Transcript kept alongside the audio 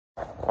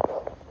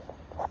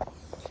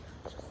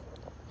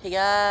Hey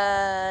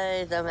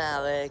guys, I'm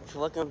Alex.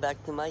 Welcome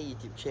back to my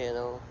YouTube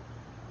channel.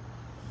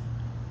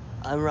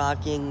 I'm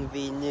rocking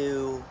the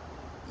new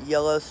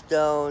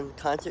Yellowstone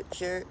concert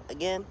shirt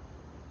again.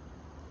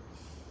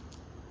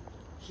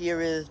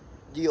 Here is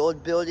the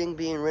old building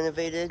being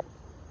renovated.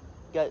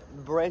 Got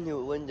brand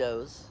new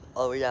windows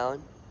all the way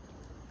down.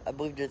 I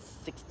believe there's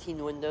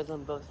 16 windows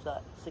on both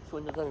sides. 6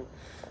 windows on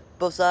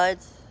both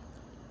sides.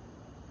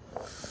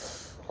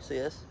 So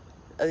yes.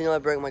 As you know, I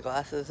broke my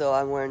glasses, so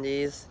I'm wearing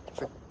these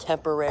for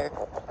temporary.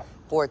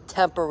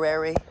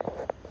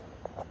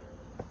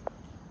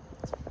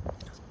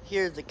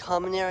 Here's the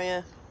common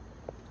area.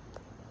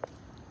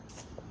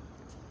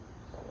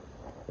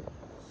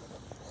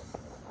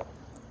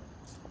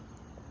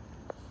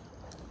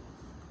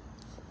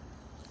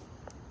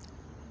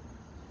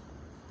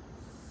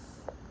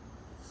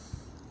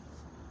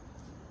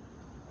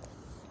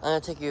 I'm gonna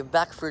take you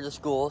back through the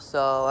school,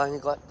 so I'm gonna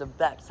go at the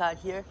back side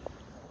here.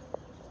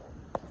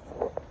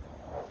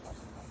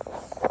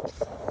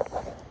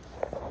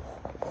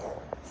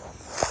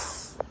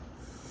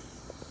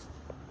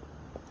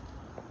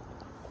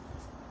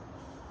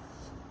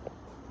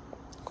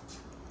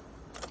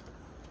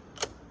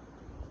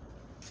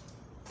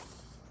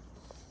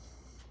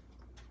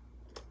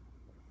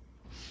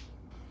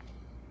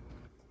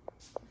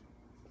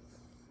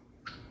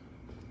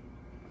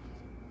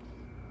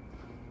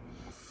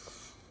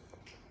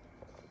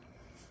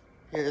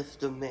 Here's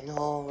the main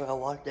hall where I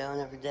walk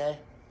down every day.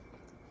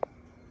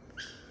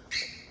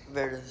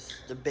 There's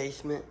the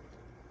basement.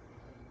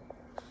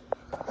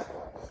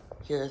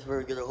 Here's where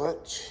we go to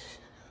lunch.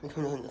 We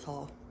go down this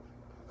hall.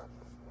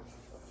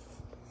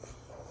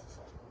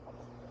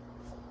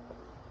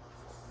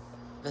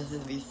 This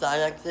is the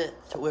side exit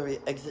to where we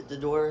exit the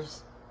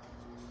doors.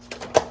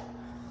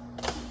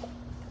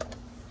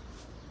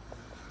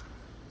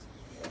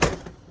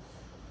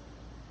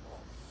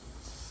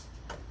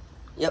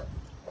 Yep.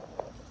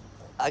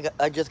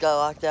 I just got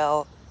locked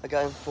out. I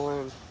got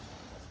informed.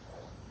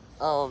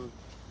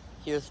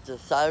 Here's the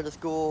side of the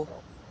school.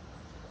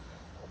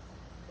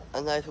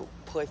 A nice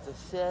place to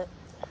sit.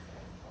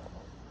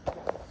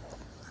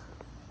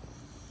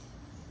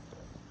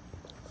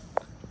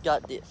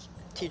 Got the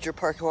teacher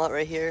parking lot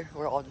right here,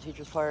 where all the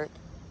teachers park.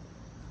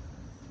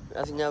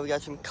 As you know, we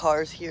got some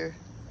cars here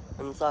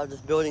on the side of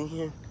this building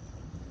here.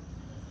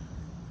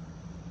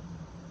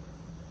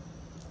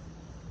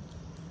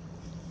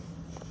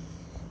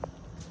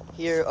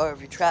 Here are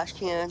the trash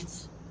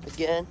cans,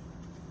 again.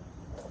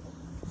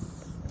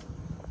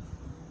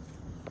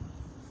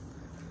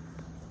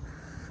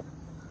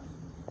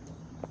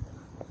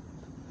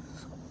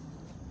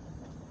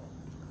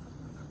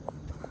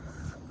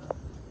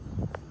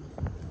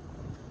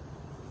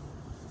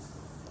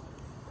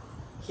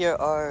 Here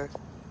are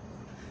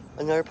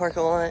another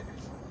parking lot.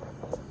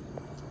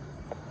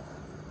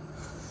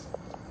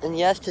 And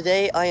yes,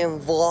 today I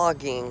am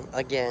vlogging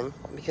again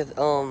because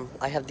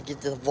I have to get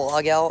this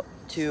vlog out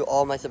to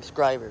all my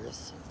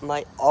subscribers.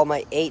 All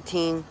my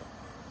 18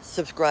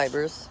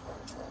 subscribers.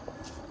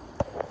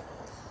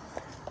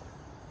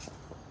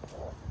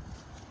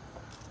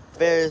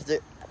 There's the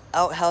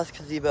outhouse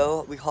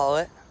gazebo, we call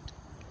it.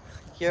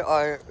 Here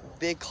are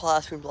big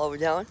classrooms all the way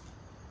down.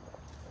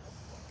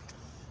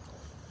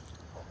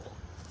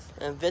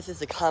 And this is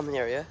the common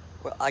area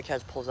where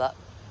iCatch pulls up.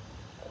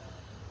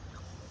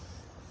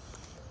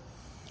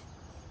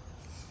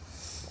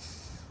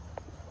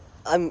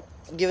 I'm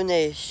giving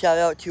a shout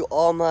out to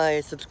all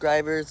my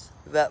subscribers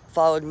that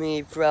followed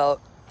me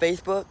throughout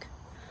Facebook.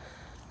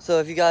 So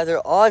if you guys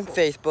are on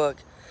Facebook,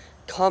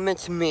 comment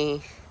to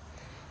me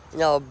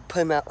and I'll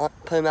put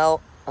them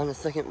out on the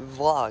second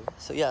vlog.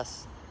 So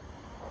yes.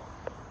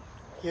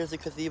 Here's the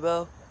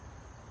gazebo.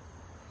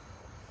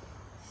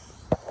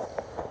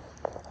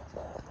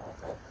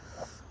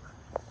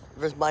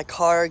 There's my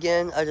car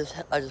again. I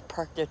just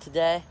parked there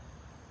today.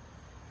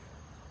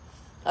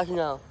 Actually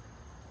no.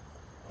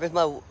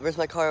 Where's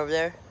my car over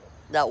there?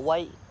 That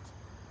white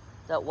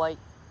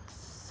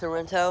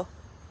Sorento.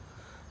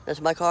 That's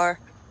my car.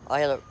 I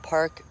had to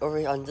park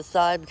over on this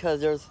side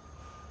because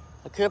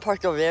I could have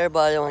parked over there, but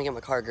I didn't want to get my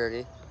car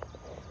dirty.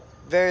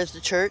 There is the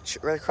church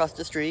right across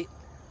the street.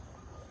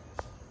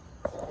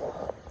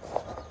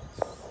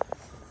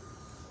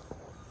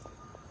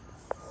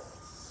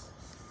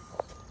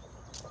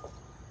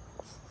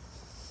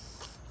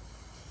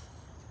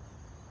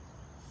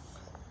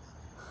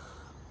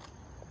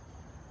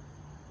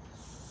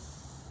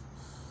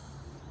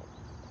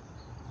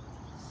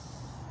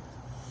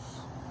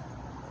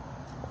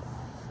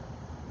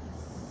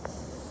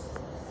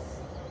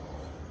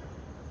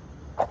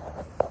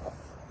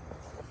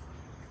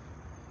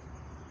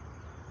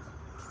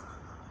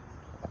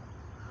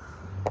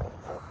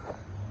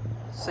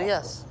 So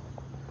yes,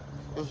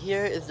 and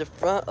here is the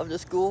front of the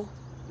school.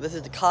 This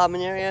is the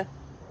common area.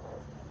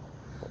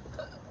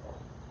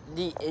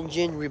 The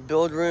engine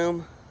rebuild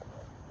room.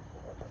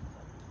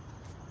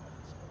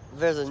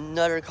 There's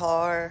another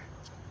car.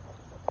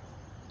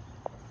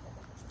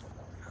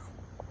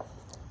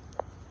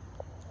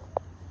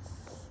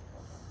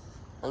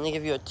 I'm gonna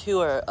give you a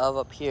tour of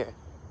up here.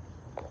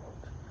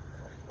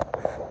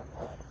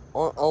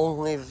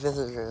 only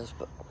visitors.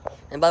 But,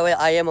 and by the way,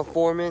 I am a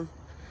foreman.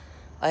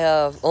 I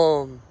have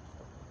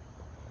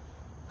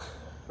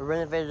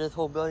renovated this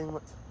whole building.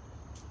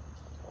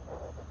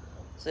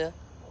 So yeah,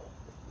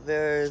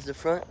 there's the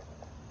front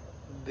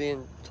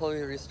being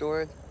totally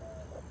restored.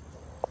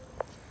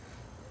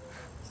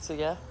 So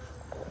yeah.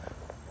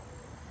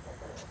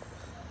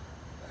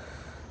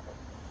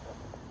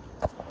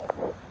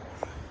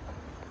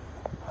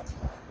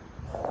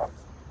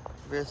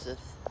 There's this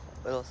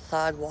little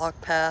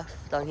sidewalk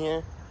path down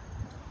here.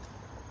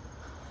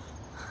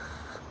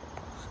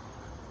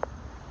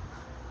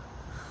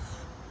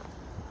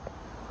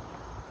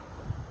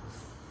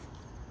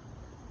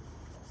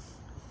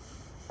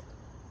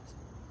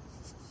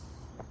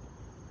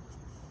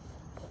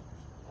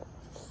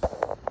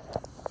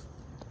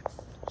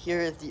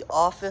 Here is the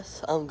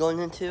office I'm going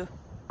into.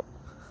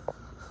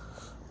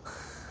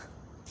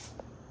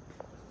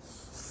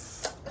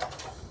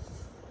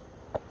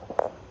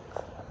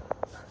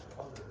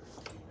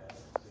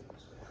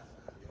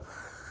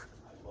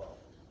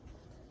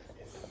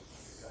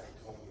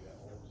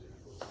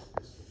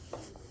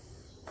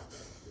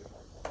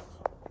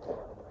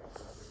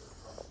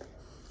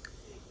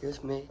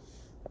 Here's me.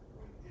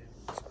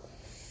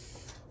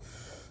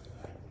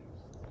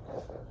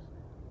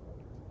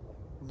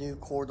 New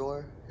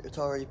corridor. It's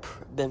already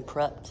been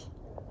prepped.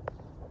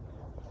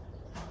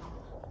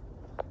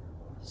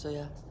 So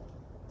yeah.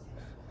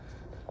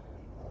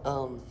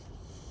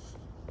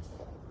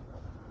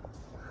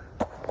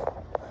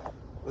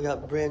 We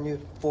got brand new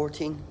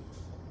 14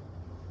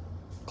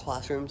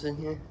 classrooms in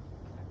here.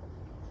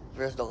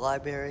 There's the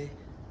library.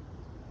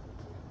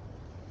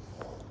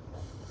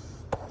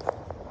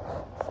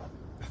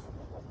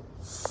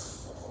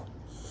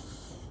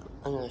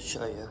 I'm gonna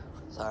show you.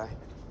 Sorry.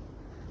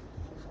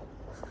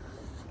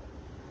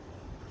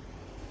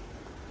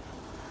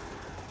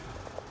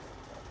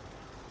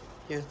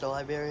 Here's the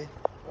library.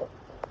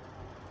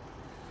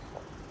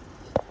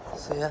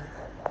 So yeah,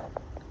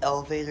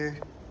 elevator.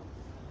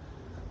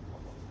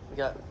 We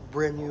got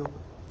brand new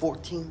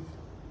 14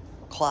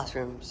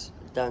 classrooms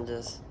down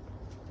this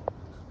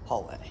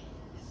hallway.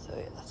 So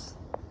yes,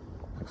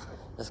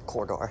 this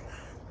corridor.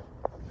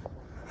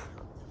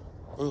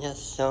 And yes,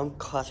 some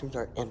classrooms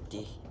are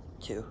empty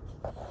too.